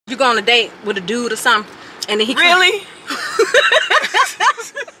You go on a date with a dude or something, and then he really?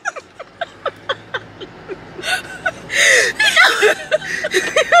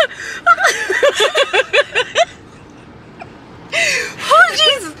 Oh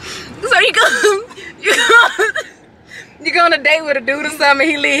Jesus! So you go on a date with a dude or something.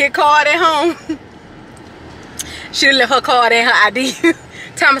 He leave his card at home. She left her card and her ID.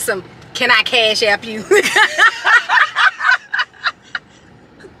 Tell me some. Can I cash app you?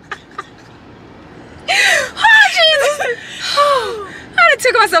 Oh Jesus! I done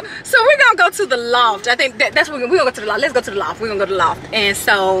took myself. So we're gonna go to the loft. I think that's what we're gonna go to the loft. Let's go to the loft. We're gonna go to the loft. And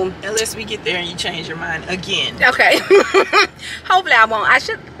so unless we get there and you change your mind again. Okay. Hopefully I won't. I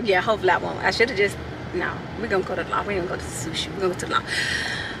should. Yeah. Hopefully I won't. I should have just. No. We're gonna go to the loft. We're gonna go to the sushi. We're gonna go to the loft.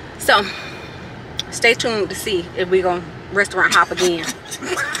 So stay tuned to see if we're gonna restaurant hop again.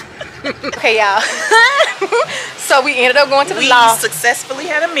 Okay, y'all. So we ended up going to the loft. We successfully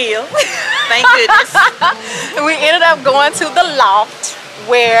had a meal. Thank goodness. We ended up going to the loft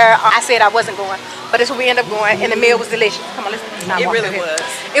where I said I wasn't going, but that's where we ended up going, and the meal was delicious. Come on, let's It really was.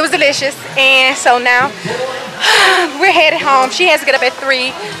 It was delicious, and so now we're headed home. She has to get up at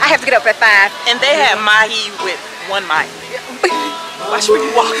 3. I have to get up at 5. And they had mahi with 1 mic. Why should we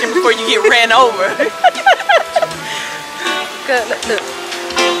be walking before you get ran over? Good, look.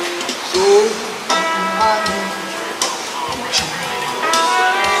 You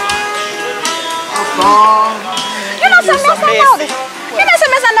know something else I noticed? You know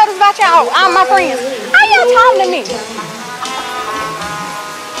something else I noticed about y'all, all my friends? How y'all taller than me?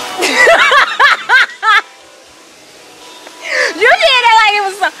 You did that like it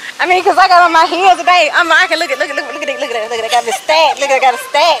was some, I mean, because I got on my heels today. I can look at that. I got this stack. Look at I got a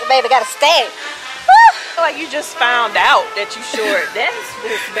stack, baby. I got a stack. Like you just found out that you short. That's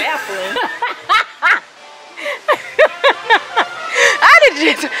baffling.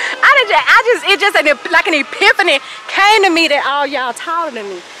 It just like an epiphany came to me that all y'all taller than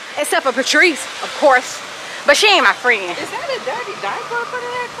me, except for Patrice, of course, but she ain't my friend. Is that a dirty diaper up under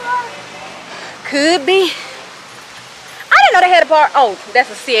that car? Could be. I didn't know they had a bar. Oh,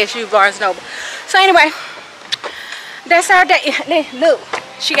 that's a CSU Barnes Noble. So anyway, that's our day. Look,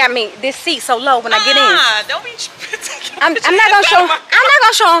 she got me this seat so low when I get in. Don't be. I'm not gonna show. I'm not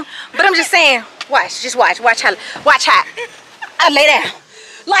gonna show them, but I'm just saying. Watch, just watch how I lay down.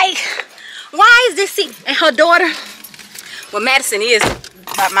 Like, why is this seat? And her daughter, well, Madison is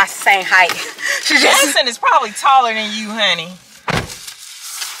about my same height. Madison is probably taller than you, honey.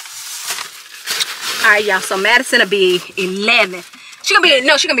 All right, y'all. So Madison will be 11. She's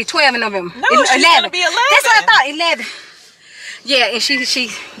gonna be 12 in November. No, she's 11. Gonna be 11. That's what I thought. 11. Yeah, and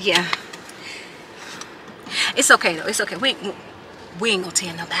yeah. It's okay though. It's okay. We ain't gonna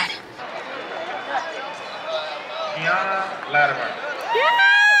tell nobody. Latimer.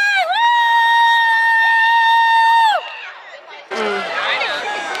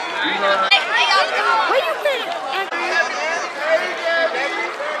 Where you been?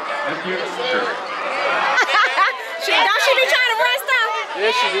 Don't she be trying to run stuff?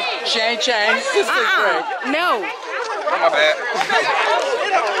 Yes, she did. She ain't changed. No. My bad.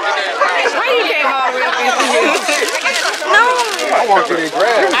 Why you came all the way up into here? No. I want you to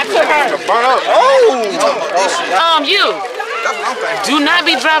grab. I took her. Burn up. You. Do not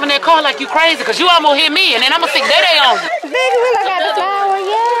be driving that car like you crazy, because you almost hit me, and then I'm going to stick that on you. Baby, we got the flower,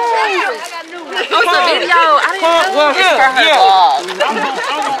 yay. Oh, it's a video. I didn't know. It's for her vlog.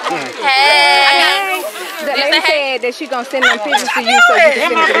 Hey. The lady said that she gonna send them pictures to you so you can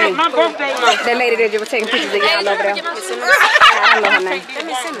send it to me. My birthday. That lady that you were taking pictures of y'all over there. I don't know her name.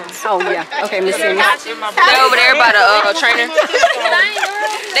 Oh yeah. Okay, Miss Simmons. They over there by the trainer.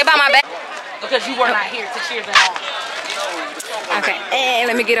 They by my back. Because you were not here to cheer them on. Okay, and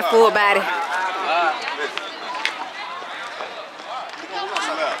let me get a full body.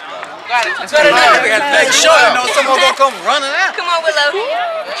 Make sure you know someone gonna come running out. Come on, Willow.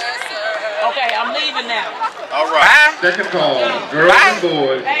 Okay, I'm leaving now. All right. Second call, girls and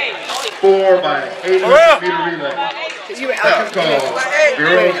boys, 4 by 800 meter relay. Second call,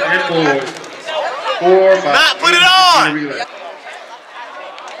 girls and boys, 4 by 800 meter relay.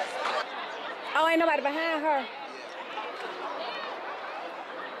 Oh, ain't nobody behind her.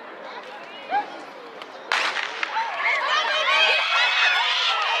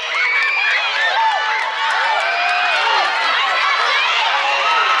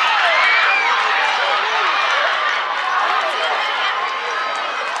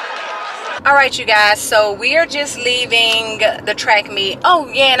 All right, you guys, so we are just leaving the track meet. Oh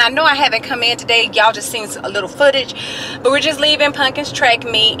yeah, and I know I haven't come in today, y'all just seen a little footage, but we're just leaving Punkin's track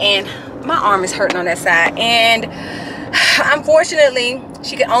meet, and my arm is hurting on that side, and unfortunately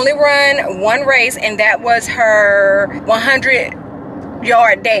She could only run one race, and that was her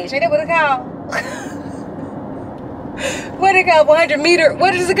 100-yard dash. Ain't that what it's called? What it called? 100 meter.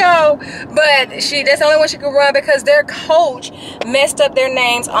 What is it called? But that's the only one she could run because their coach messed up their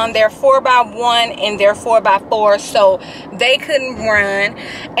names on their 4x1 and their 4x4, so they couldn't run.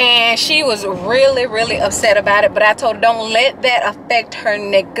 And she was really, really upset about it. But I told her, don't let that affect her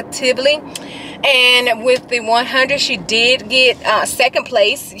negatively. And with the 100, she did get second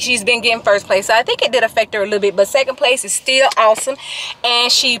place. She's been getting first place, so I think it did affect her a little bit, but second place is still awesome.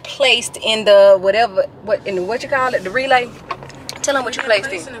 And she placed in the what you call it, the relay. Tell them what you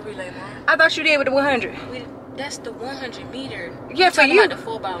placed in. The relay, Mom. I thought you did with the 100. That's the 100 meter. Yeah, for you. The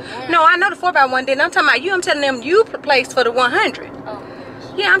 4x1. No, I know the 4x1 did. I'm talking about you. I'm telling them you placed for the 100. Oh.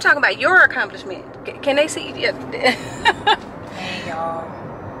 Yeah, I'm talking about your accomplishment. Can they see? Yeah. Hey, y'all.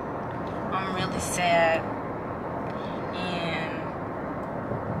 I'm really sad,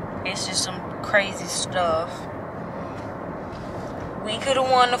 and it's just some crazy stuff. We could have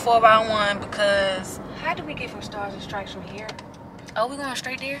won the 4x1 because... How do we get from Stars and Stripes from here? Oh, we going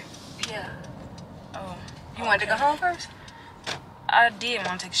straight there? Yeah. Oh. You wanted to go home first? I did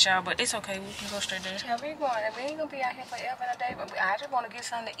want to take a shower, but it's okay. We can go straight there. Yeah, we ain't gonna be out here forever and a day, but I just want to get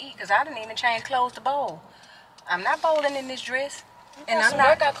something to eat because I didn't even change clothes to bowl. I'm not bowling in this dress. And I'm not.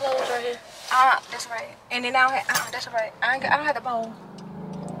 Workout clothes right here. That's right. And then I don't have, that's right. I don't have to bowl.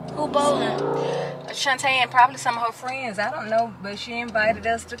 Who bowling? Shanta and probably some of her friends. I don't know, but she invited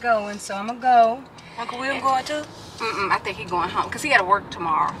us to go, and so I'm gonna go. Uncle Will going too? I think he's going home because he got to work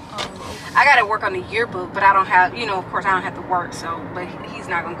tomorrow. Oh, okay. I got to work on the yearbook, but I don't have, of course I don't have to work. So, but he's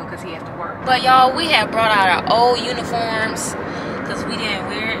not gonna go because he has to work. But y'all, we have brought out our old uniforms because we didn't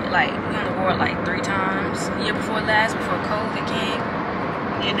wear it. Like we only wore it like 3 times. The year before last, before COVID came,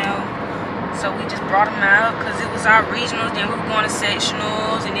 So we just brought them out because it was our regionals. Then we were going to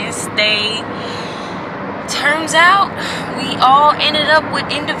sectionals and then state. Turns out we all ended up with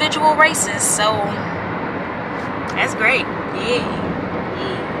individual races, so that's great. Yeah.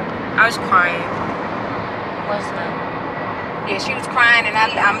 I was crying. What's that? Yeah, she was crying, and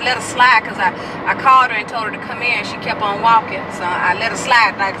I let her slide because I called her and told her to come in, and she kept on walking. So I let her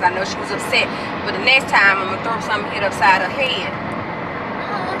slide because I know she was upset. But the next time, I'm gonna throw something hit upside her head.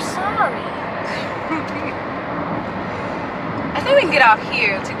 Oh, I'm sorry. I think we can get off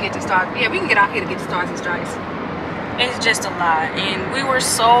here to get to Stars. Yeah, we can get off here to get to Stars and Stripes. It's just a lot, and we were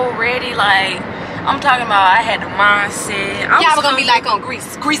so ready. Like I'm talking about, I had the mindset. Y'all were gonna be like on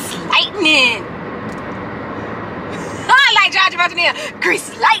Grease Lightning. Like George Martinez,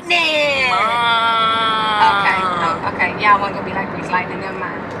 Grease Lightning. Okay. Y'all wasn't gonna be like Grease Lightning. Never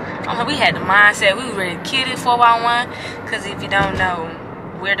mind. We had the mindset. We were ready to kill this 4x1. Cause if you don't know,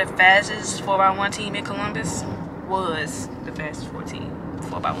 we're the fastest 4x1 team in Columbus. Was the fastest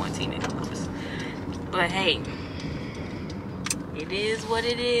 4x1 team in Columbus. But hey, it is what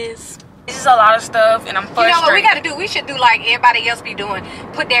it is. It's just a lot of stuff, and I'm frustrated. You know what we gotta do? We should do like everybody else be doing.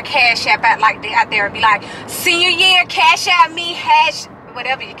 Put their Cash App out out there and be like, senior year, Cash App me,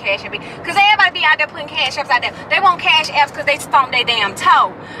 whatever your Cash App be. Because everybody be out there putting Cash Apps out there. They want Cash Apps because they stomp their damn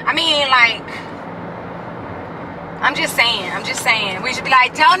toe. I mean, like, I'm just saying. We should be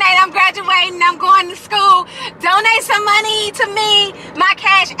like, donate, I'm graduating, I'm going to school. Donate some money to me. My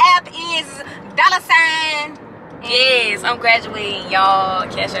Cash App is $. Yes, I'm graduating, y'all.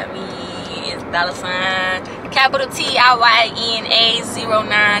 Cash App me is $. Capital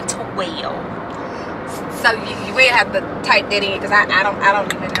TIYNA0912. So you will have to type that in because I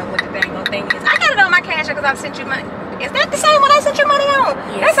don't even know what the dang thing is. I got it on my Cash App because I sent you money. Is that the same one I sent you money on?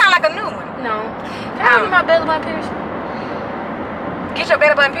 Yes. That sounds like a new one. No. Can I get my belly button pierced? Get your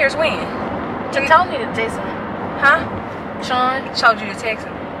belly button pierced when? He told me to text him. Huh? Sean told you to text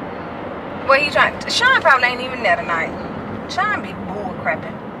him. What he trying? Sean probably ain't even there tonight. Sean be bull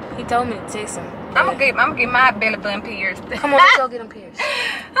crapping. He told me to text him. I'm gonna get my belly button pierced. Come on, let's go get him pierced. I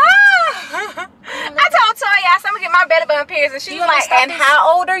told Toya I'm gonna get my belly button pierced, and she's like, "And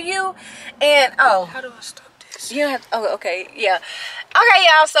how old are you?" And how do I stop this? You have. Oh, okay, yeah. Okay,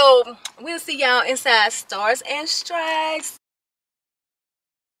 y'all. So we'll see y'all inside Stars and Stripes.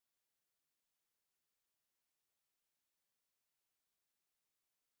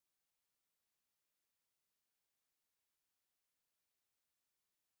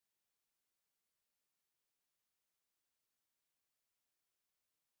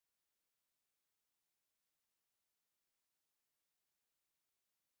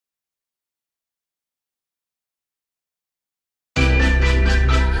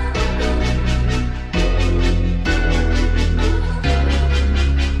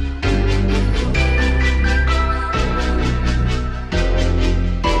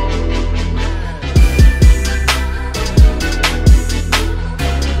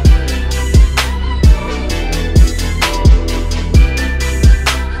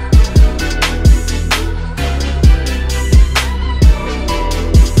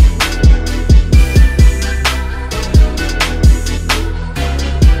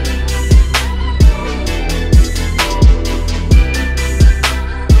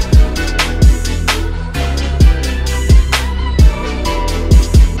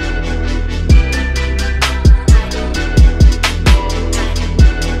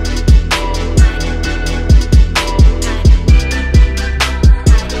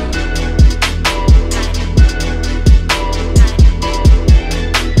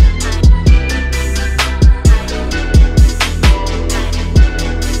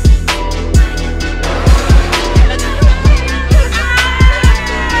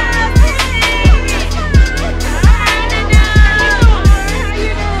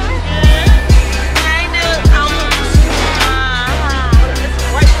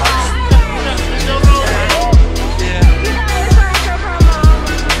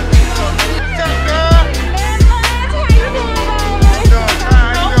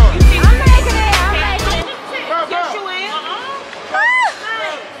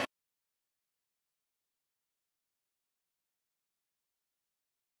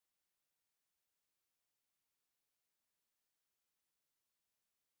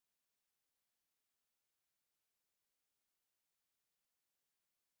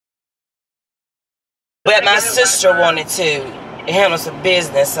 But my sister wanted to handle some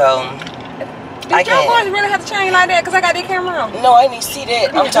business, so Did your voice really have to change like that? Because I got that camera on. No, I didn't see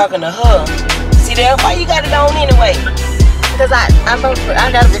that. I'm talking to her. See that? Why you got it on anyway? Because I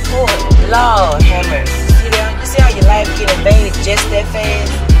gotta record. Lord have mercy. See that? You see how your life get invaded just that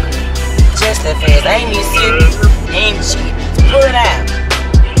fast? Just that fast. I ain't even serious. Ain't shit. Pull it out.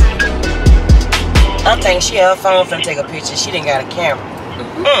 I'm thinking she had her phone finna take a picture. She didn't got a camera.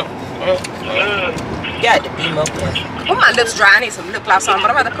 Got to be more careful. Oh, my lips dry. I need some lip gloss on, but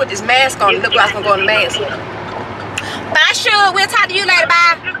I'm about to put this mask on. Lip gloss gonna go on the mask. Bye, Suge. We'll talk to you later.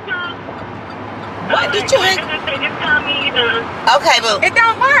 Bye. What did you hang? Okay, boo. It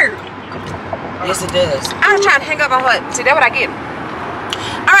don't work. Yes, it does. I was trying to hang up on her. See, that's what I get.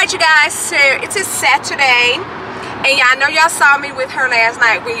 All right, you guys. So it's a Saturday, and y'all know y'all saw me with her last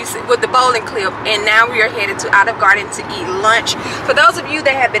night when with the bowling clip, and now we are headed to Olive Garden to eat lunch. For those of you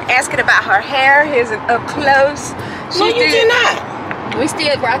that have been asking about her hair, here's an up close. No, you did not. We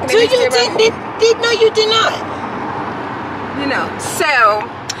still rocking it. No, you did. No, you did not. You know, so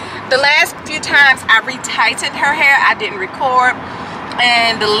the last few times I retightened her hair, I didn't record.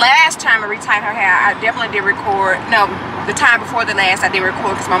 And the last time I retightened her hair, I definitely did record. No, the time before the last, I didn't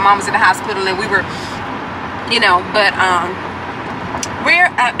record because my mom was in the hospital and we were, you know, but we're,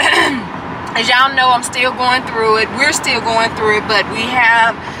 as y'all know, I'm still going through it. We're still going through it, but we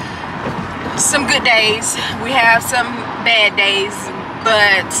have some good days. We have some bad days,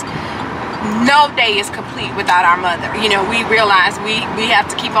 but no day is complete without our mother. You know, we realize we have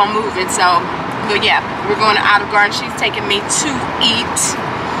to keep on moving. So, but yeah, we're going to Olive Garden. She's taking me to eat.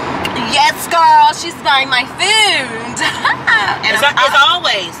 Yes, girl, she's buying my food. And as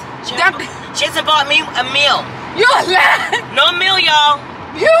always, she hasn't bought me a meal. You lie. No meal, y'all.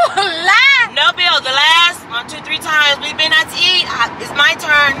 You lie. No bill. The last 1, 2, 3 times we've been out to eat, it's my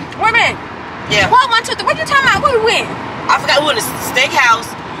turn. Wait a minute. Yeah. What 1, 2, 3? What you talking about? Where we went? I forgot. We went to steakhouse.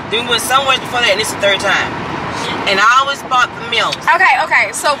 Then we went somewhere before that, and it's the 3rd time. And I always bought the meals.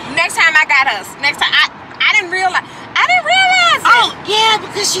 Okay. So next time I got us. Next time I didn't realize. I didn't realize it. Oh yeah,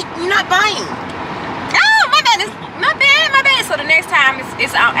 because you're not buying. Oh, my bad. My bad. So the next time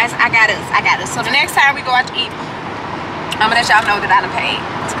it's as I got us. So the next time we go out to eat, I'm gonna let y'all know that I done paid.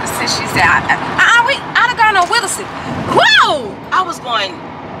 Since she said, we Olive Garden on Wilson. Whoa! I was going.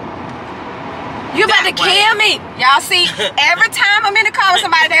 You about to kill me. Y'all see, every time I'm in the car with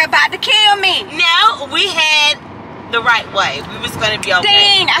somebody, they're about to kill me. No, we had the right way. We was gonna be okay.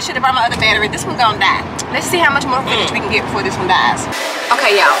 Dang, I should have brought my other battery. This one's gonna die. Let's see how much more footage we can get before this one dies.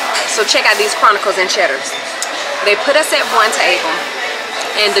 Okay, y'all. So check out these Chronicles and Cheddars. They put us at one table,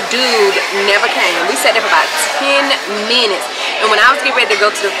 and the dude never came. We sat there for about 10 minutes. And when I was getting ready to go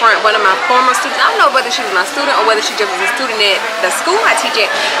to the front, one of my former students, I don't know whether she was my student or whether she just was a student at the school I teach at,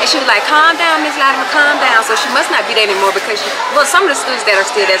 and she was like, calm down, Miss Latimer, calm down. So she must not be there anymore because some of the students that are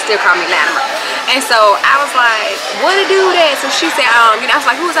still there still call me Latimer. And so I was like, what to do that? So she said, you know, I was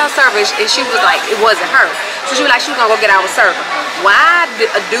like, who was our server? And she was like, it wasn't her. So she was like, she was gonna go get our server. Why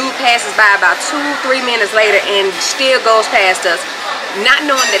a dude passes by about 2-3 minutes later and still goes past us, not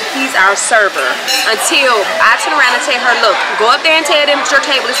knowing that he's our server, until I turn around and tell her, look, go up there and tell them your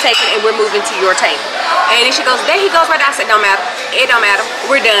table is taken and we're moving to your table. And then she goes, there he goes right there. I said, don't matter. It don't matter.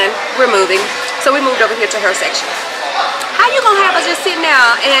 We're done. We're moving. So we moved over here to her section. How you gonna have us just sitting there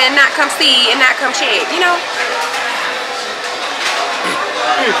and not come see and not come check, you know?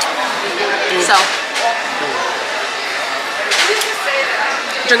 So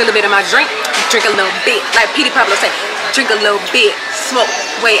drink a little bit of my drink, drink a little bit, like Petey Pablo said, drink a little bit, smoke.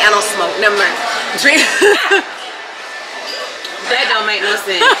 Wait, I don't smoke, never mind. Drink. That don't make no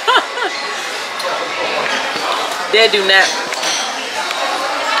sense. That do not.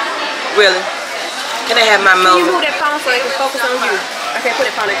 Really? Can I have my Can moment? you move that phone so they can focus on you? Okay, put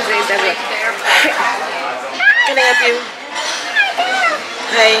it on it because that's it. Can I help you?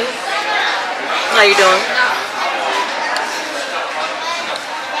 Hey. How you doing?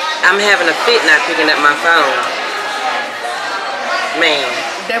 I'm having a fit not picking up my phone. Man.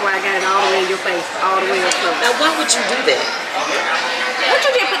 That's why I got it all the way in your face, all the way up close. Now why would you do that? What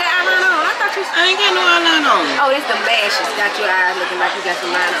you did put the eyeliner on? I thought you... I ain't got no eyeliner on. Oh, that's the lashes. Got your eyes looking like you got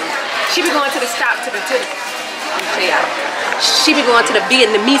some line on. She be going to the stop, let me tell y'all. She be going to the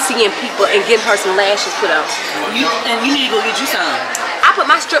Vietnamesian people and getting her some lashes put on. And you need to go get you some. I put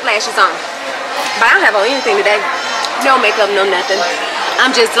my strip lashes on, but I don't have on anything today. No makeup, no nothing.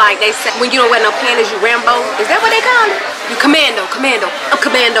 I'm just like they say, when you don't wear no panties, you Rambo. Is that what they call it? You commando. I'm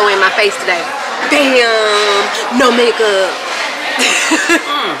commando in my face today. Damn, no makeup.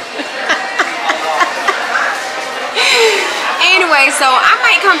 Anyway, so I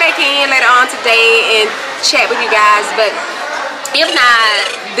might come back in later on today and chat with you guys, but if not,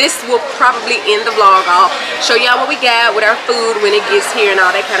 this will probably end the vlog off. Show y'all what we got with our food when it gets here and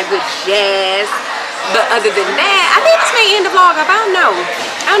all that kind of good jazz. But other than that, I think this may end the vlog off. I don't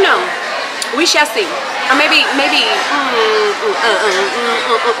know. We shall see. Or maybe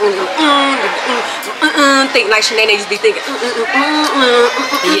think like Shanae used to be thinking.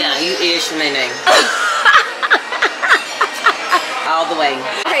 Yeah, you is Shanae. All the way.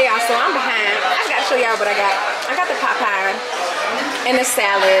 Okay, y'all, so I'm behind. I gotta show y'all what I got. I got the pot pie and the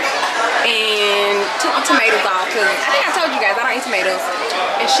salad and took the tomatoes off because I think I told you guys I don't eat tomatoes.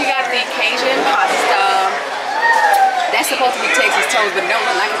 And she got the Cajun pasta. That's supposed to be Texas toast, but don't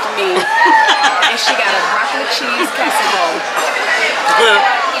look like it to me. And she got a broccoli cheese casserole.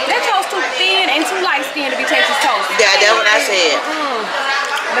 That toast too thin and too light skin to be Texas toast. Yeah, that's what I said.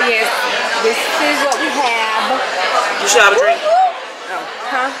 But yes, this is what we have. You should have a drink.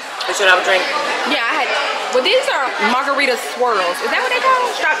 Huh? You should have a drink. Yeah, I had. Well, these are margarita swirls. Is that what they call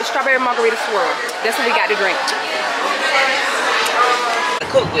them? Strawberry margarita swirl. That's what we got to drink. I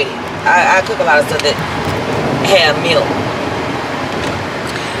cook with it. I cook a lot of stuff that have milk.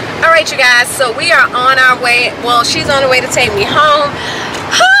 Alright, you guys, so we are on our way. Well, she's on the way to take me home.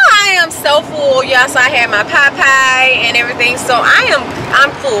 I am so full, y'all. So I had my pie and everything. So I'm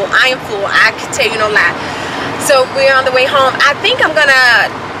full. I am full. I can tell you no lie. So we're on the way home. I think I'm gonna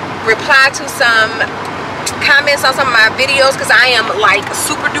reply to some comments on some of my videos because I am like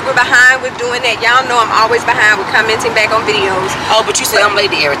super duper behind with doing that. Y'all know I'm always behind with commenting back on videos. Oh, but you said I'm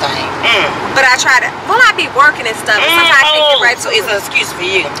late to everything. But I try to, well, I be working and stuff, and sometimes I can't get right to so it's an excuse for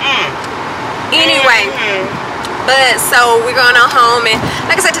you. Anyway, but so we're going on home, and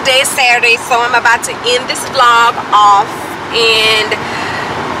like I said, today is Saturday, so I'm about to end this vlog off and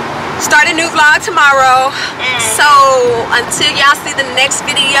start a new vlog tomorrow. So until y'all see the next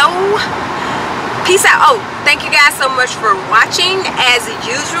video, peace out. Oh, thank you guys so much for watching as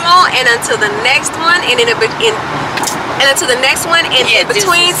usual, and until the next one, and in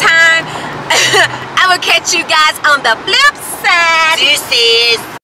between time, I will catch you guys on the flip side. Deuces.